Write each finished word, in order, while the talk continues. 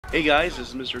Hey guys, this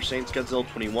is Mr. Saints Godzilla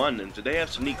 21, and today I have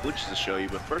some neat glitches to show you,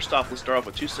 but first off, let's start off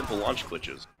with two simple launch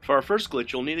glitches. For our first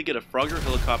glitch, you'll need to get a Frogger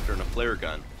helicopter and a flare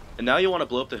gun, and now you'll want to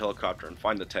blow up the helicopter and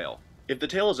find the tail. If the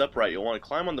tail is upright, you'll want to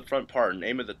climb on the front part and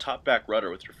aim at the top back rudder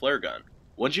with your flare gun.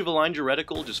 Once you've aligned your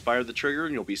reticle, just fire the trigger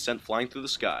and you'll be sent flying through the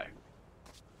sky.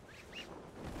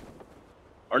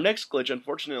 Our next glitch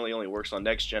unfortunately only works on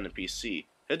next gen and PC.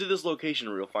 Head to this location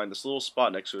where you'll find this little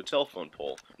spot next to a telephone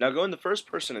pole. Now go in the first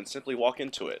person and simply walk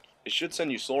into it. It should send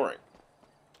you soaring.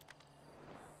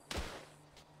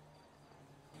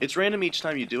 It's random each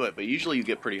time you do it, but usually you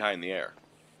get pretty high in the air.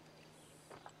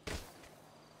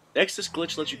 Next, this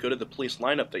glitch lets you go to the police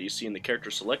lineup that you see in the character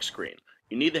select screen.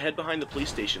 You need to head behind the police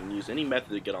station and use any method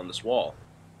to get on this wall.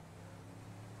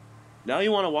 Now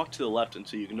you want to walk to the left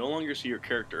until you can no longer see your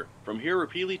character. From here,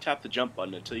 repeatedly tap the jump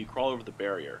button until you crawl over the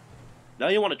barrier. Now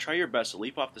you want to try your best to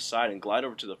leap off the side and glide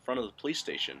over to the front of the police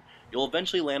station. You'll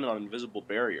eventually land on an invisible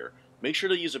barrier. Make sure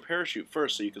to use a parachute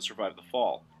first so you can survive the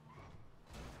fall.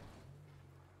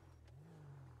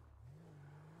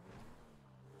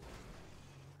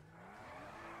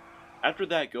 After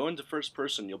that, go into first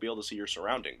person, you'll be able to see your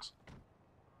surroundings.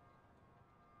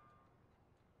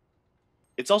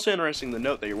 It's also interesting to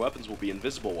note that your weapons will be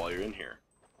invisible while you're in here.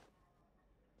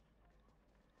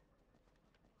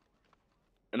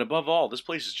 And above all, this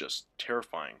place is just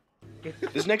terrifying.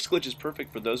 This next glitch is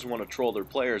perfect for those who want to troll their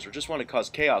players or just want to cause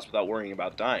chaos without worrying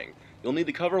about dying. You'll need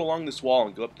to cover along this wall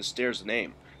and go up the stairs and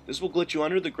aim. This will glitch you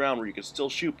under the ground where you can still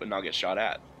shoot but not get shot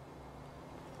at.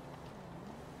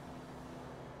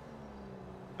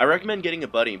 I recommend getting a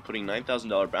buddy and putting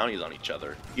 $9,000 bounties on each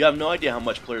other. You have no idea how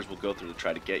much players will go through to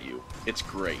try to get you. It's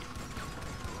great.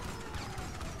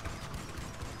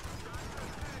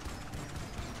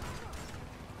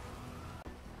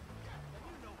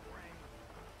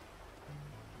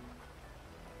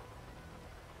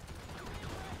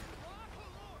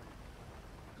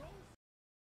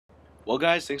 Well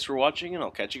guys, thanks for watching and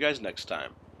I'll catch you guys next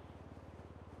time.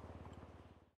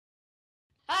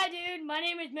 Hi dude, my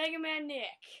name is Mega Man Nick.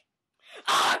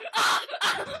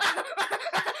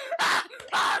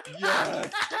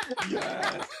 Yes!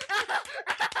 Yes!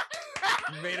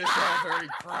 You made us all very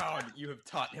proud. You have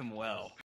taught him well.